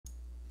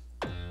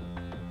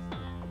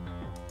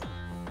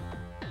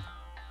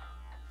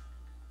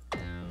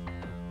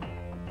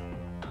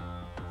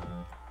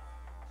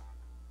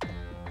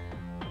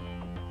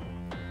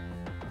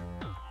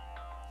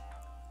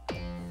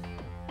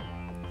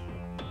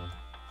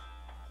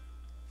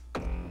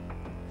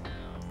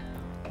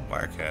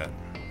Wirecat,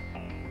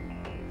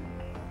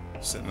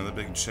 sitting in the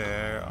big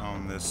chair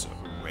on this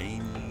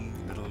rainy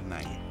little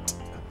night.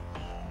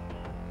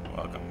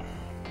 Welcome.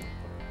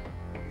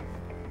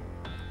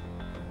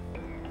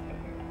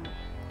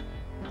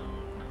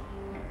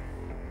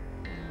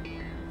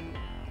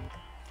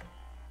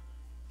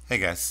 Hey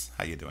guys,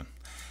 how you doing?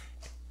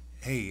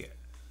 Hey,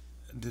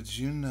 did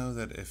you know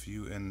that if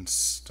you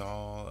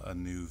install a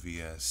new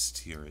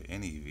VST, or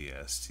any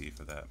VST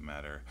for that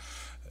matter,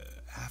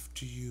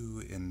 after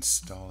you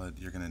install it,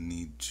 you're going to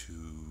need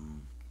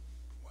to,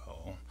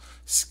 well,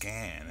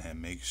 scan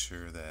and make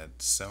sure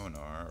that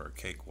Sonar or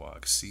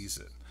Cakewalk sees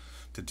it.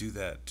 To do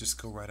that,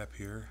 just go right up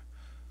here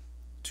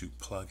to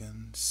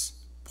Plugins,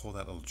 pull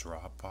that little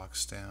drop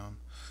box down,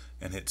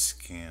 and hit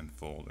Scan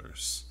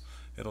Folders.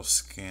 It'll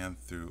scan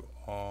through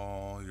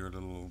all your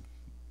little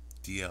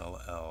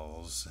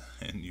DLLs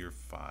and your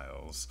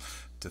files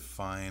to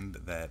find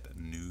that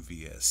new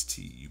VST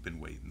you've been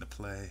waiting to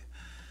play,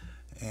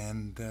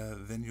 and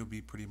then you'll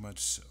be pretty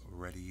much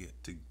ready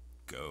to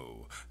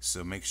go.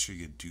 So make sure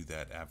you do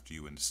that after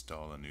you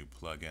install a new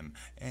plugin,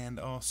 and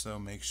also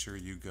make sure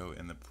you go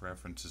in the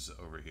preferences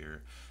over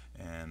here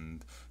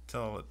and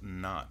tell it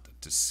not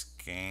to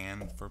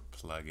scan for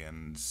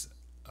plugins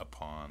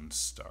upon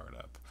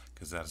startup,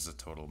 because that is a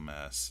total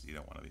mess. You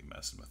don't want to be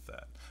messing with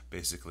that.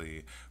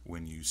 Basically,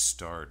 when you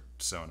start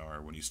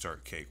Sonar, when you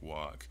start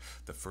Cakewalk,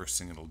 the first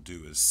thing it'll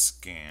do is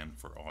scan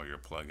for all your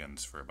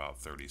plugins for about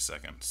 30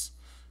 seconds.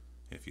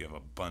 If you have a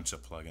bunch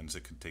of plugins,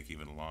 it could take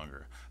even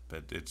longer,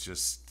 but it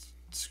just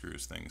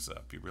screws things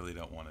up. You really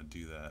don't want to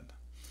do that.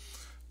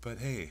 But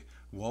hey,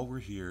 while we're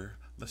here,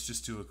 let's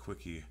just do a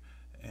quickie,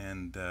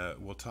 and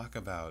we'll talk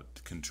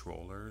about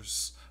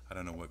controllers. I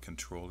don't know what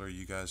controller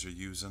you guys are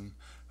using.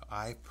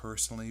 I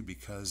personally,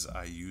 because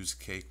I use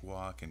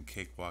Cakewalk, and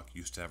Cakewalk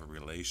used to have a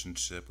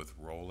relationship with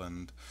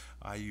Roland,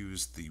 I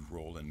use the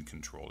Roland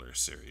controller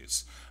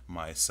series.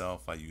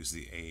 Myself, I use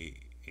the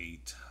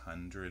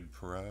A800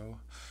 Pro,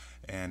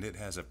 and it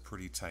has a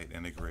pretty tight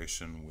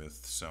integration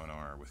with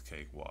Sonar, with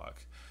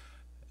Cakewalk.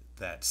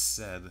 That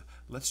said,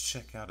 let's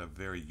check out a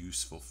very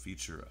useful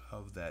feature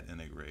of that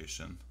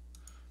integration.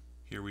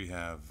 Here we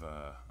have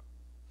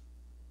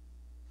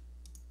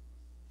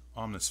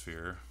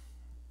Omnisphere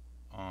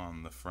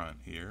on the front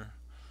here,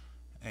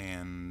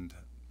 and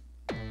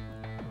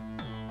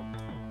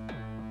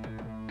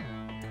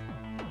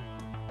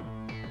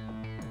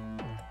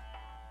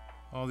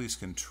all these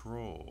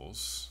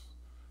controls.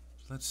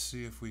 Let's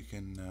see if we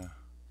can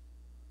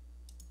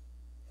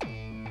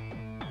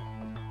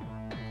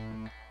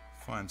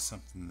find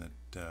something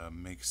that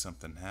makes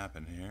something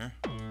happen here.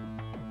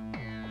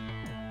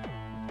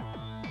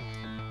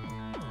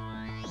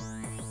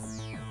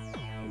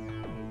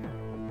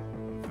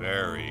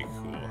 Very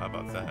cool. How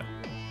about that?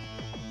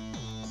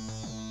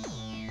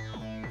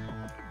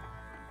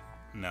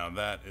 Now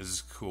that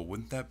is cool.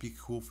 Wouldn't that be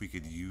cool if we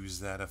could use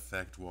that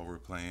effect while we're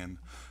playing?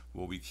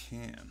 Well, we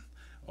can.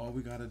 All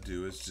we gotta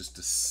do is just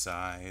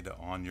decide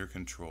on your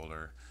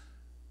controller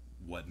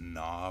what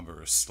knob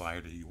or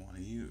slider you want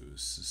to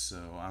use.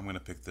 So I'm gonna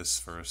pick this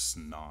first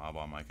knob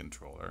on my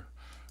controller.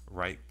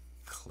 Right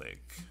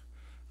click,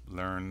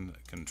 learn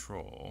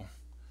control,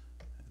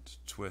 and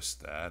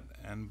twist that,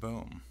 and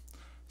boom.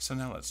 So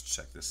now let's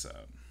check this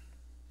out.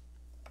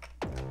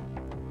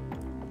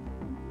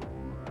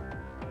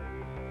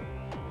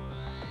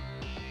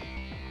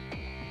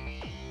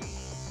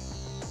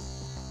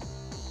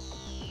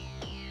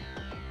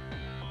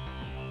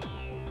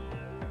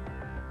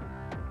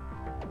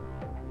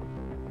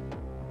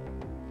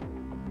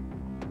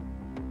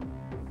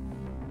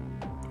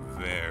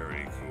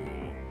 Very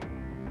cool.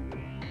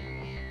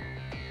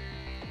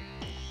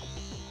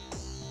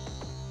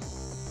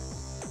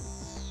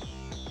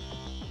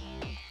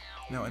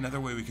 Now, another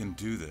way we can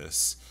do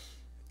this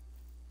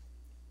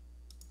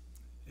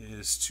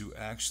is to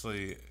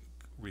actually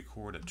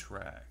record a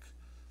track.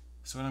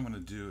 So what I'm going to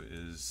do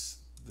is,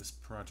 this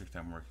project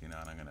I'm working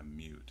on, I'm going to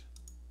mute.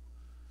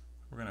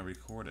 We're going to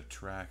record a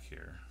track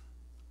here.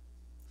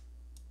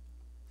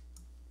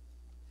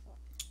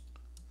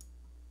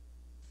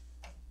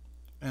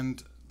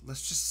 And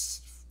let's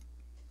just,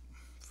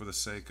 for the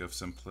sake of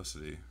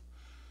simplicity,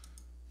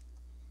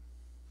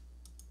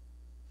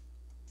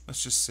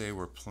 let's just say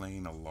we're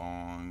playing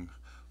along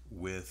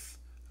with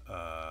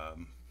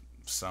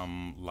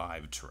some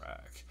live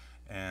track,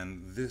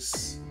 and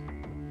this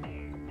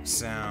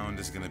sound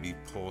is going to be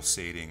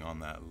pulsating on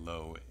that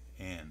low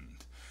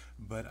end,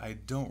 but I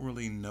don't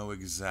really know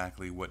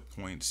exactly what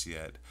points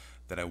yet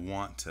that I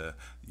want to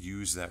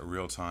use that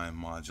real-time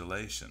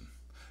modulation.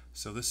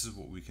 So this is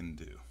what we can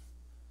do.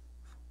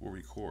 We'll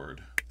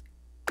record.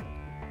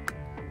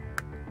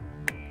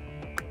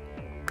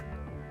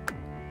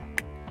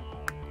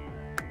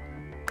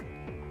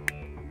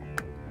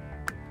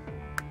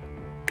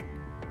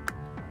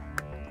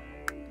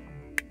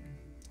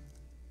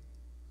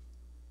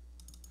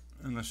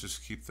 And let's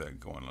just keep that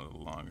going a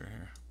little longer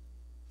here.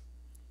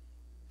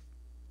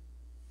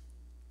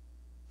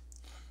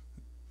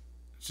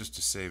 just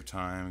to save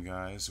time,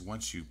 guys,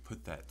 once you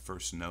put that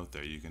first note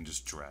there, you can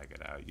just drag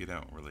it out. You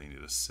don't really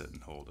need to sit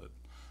and hold it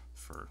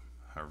for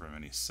however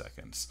many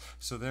seconds.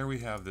 So there we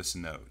have this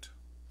note.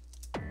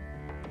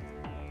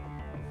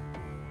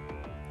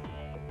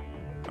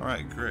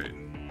 Alright, great.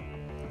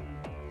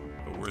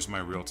 But where's my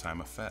real-time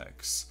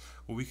effects?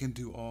 Well, we can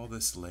do all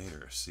this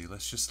later. See,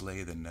 let's just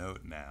lay the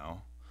note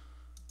now.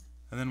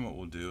 And then what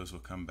we'll do is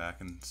we'll come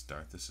back and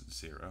start this at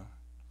 0.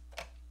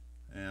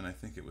 And I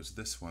think it was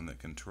this one that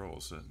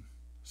controls it.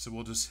 So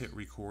we'll just hit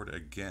record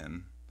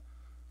again.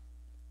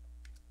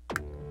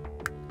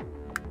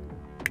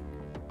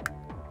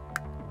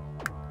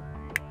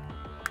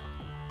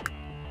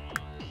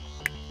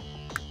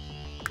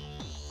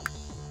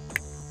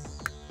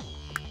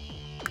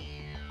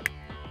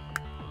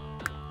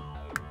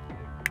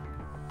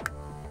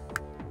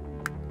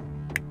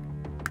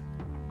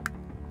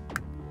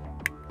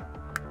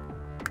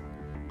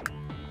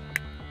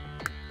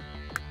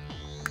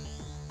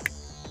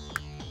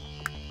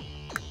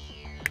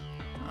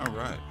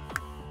 Alright,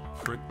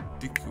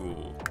 pretty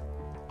cool.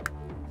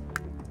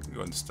 Go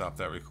ahead and stop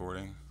that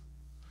recording.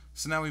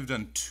 So now we've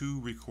done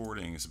 2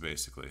 recordings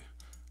basically.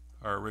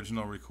 Our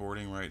original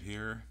recording right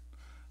here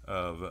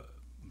of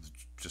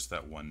just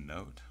that one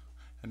note.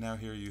 And now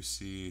here you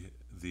see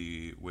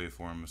the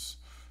waveforms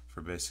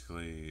for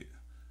basically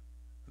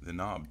the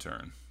knob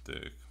turn,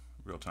 the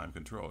real-time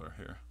controller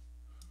here.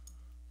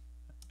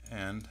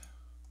 And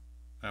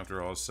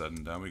after all is said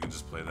and done, we can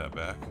just play that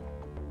back.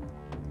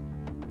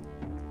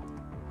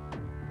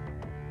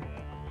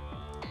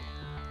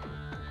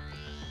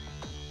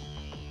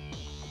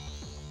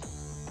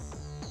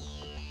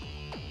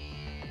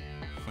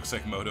 Looks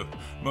like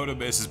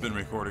Motobase has been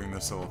recording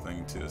this whole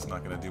thing too. It's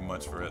not going to do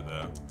much for it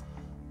though.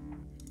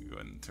 Go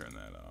ahead and turn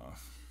that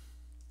off.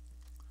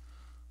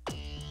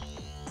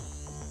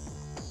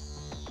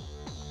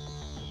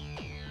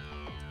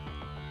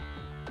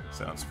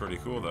 Sounds pretty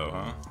cool though,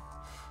 huh?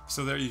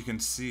 So there you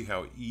can see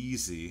how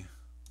easy,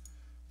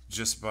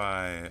 just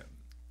by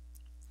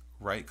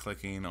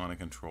right-clicking on a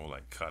control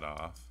like cut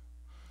off,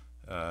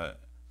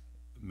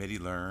 MIDI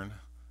learn,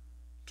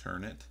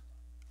 turn it,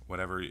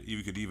 whatever.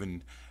 You could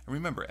even, and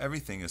remember,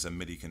 everything is a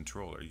MIDI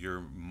controller.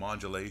 Your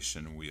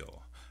modulation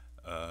wheel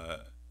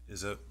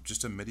is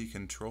just a MIDI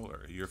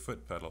controller. Your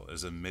foot pedal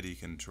is a MIDI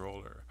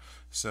controller.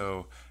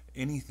 So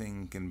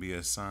anything can be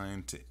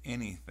assigned to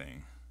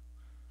anything.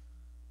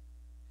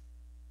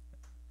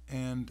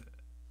 And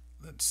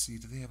let's see,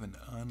 do they have an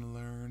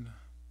unlearn?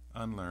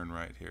 Unlearn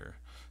right here.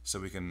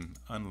 So we can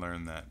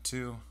unlearn that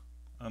too.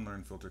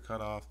 Unlearn filter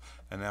cutoff.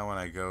 And now when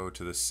I go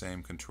to the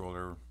same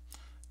controller,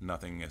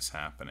 nothing is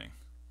happening.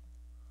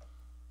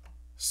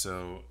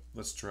 So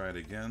let's try it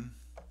again.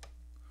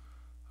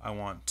 I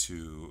want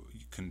to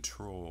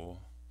control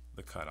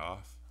the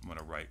cutoff. I'm going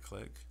to right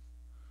click,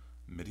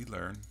 MIDI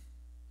learn.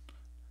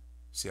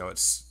 See how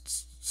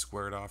it's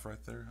squared off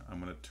right there?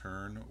 I'm going to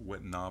turn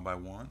what knob I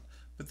want,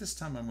 but this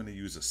time I'm going to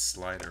use a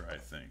slider, I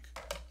think.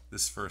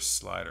 This first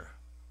slider.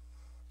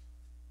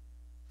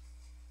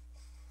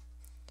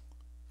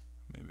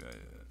 Maybe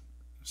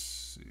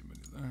see,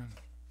 MIDI learn.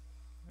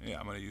 Yeah,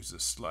 I'm going to use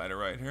this slider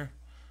right here.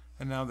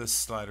 And now this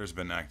slider's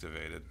been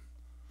activated.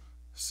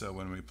 So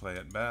when we play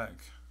it back,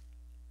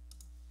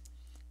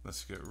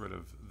 let's get rid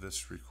of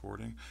this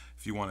recording.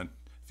 If you want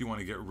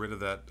to get rid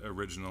of that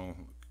original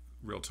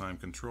real-time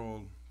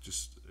control,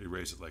 just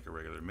erase it like a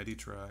regular MIDI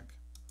track.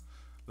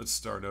 Let's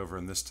start over,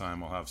 and this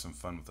time I'll have some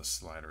fun with the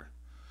slider.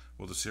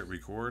 We'll just hit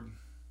record.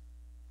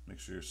 Make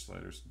sure your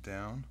slider's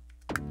down.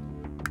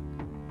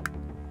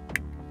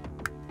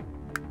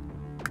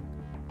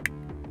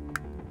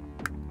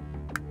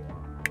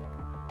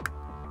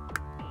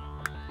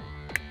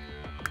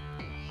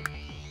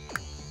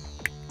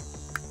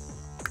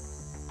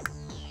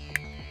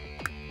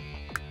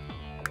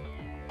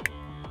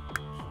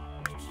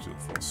 Do a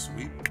full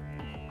sweep.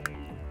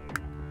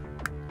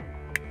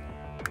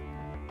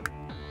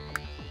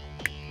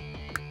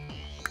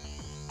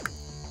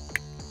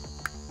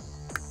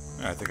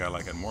 Yeah, I think I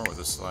like it more with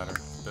a slider,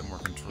 a bit more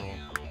control.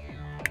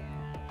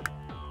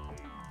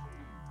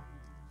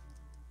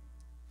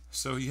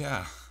 So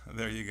yeah,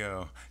 there you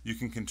go. You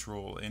can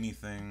control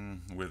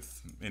anything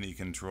with any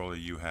controller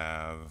you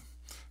have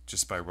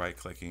just by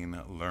right-clicking,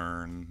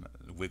 learn,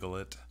 wiggle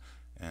it,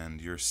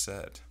 and you're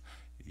set.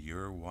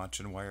 You're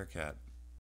watching Wirecat.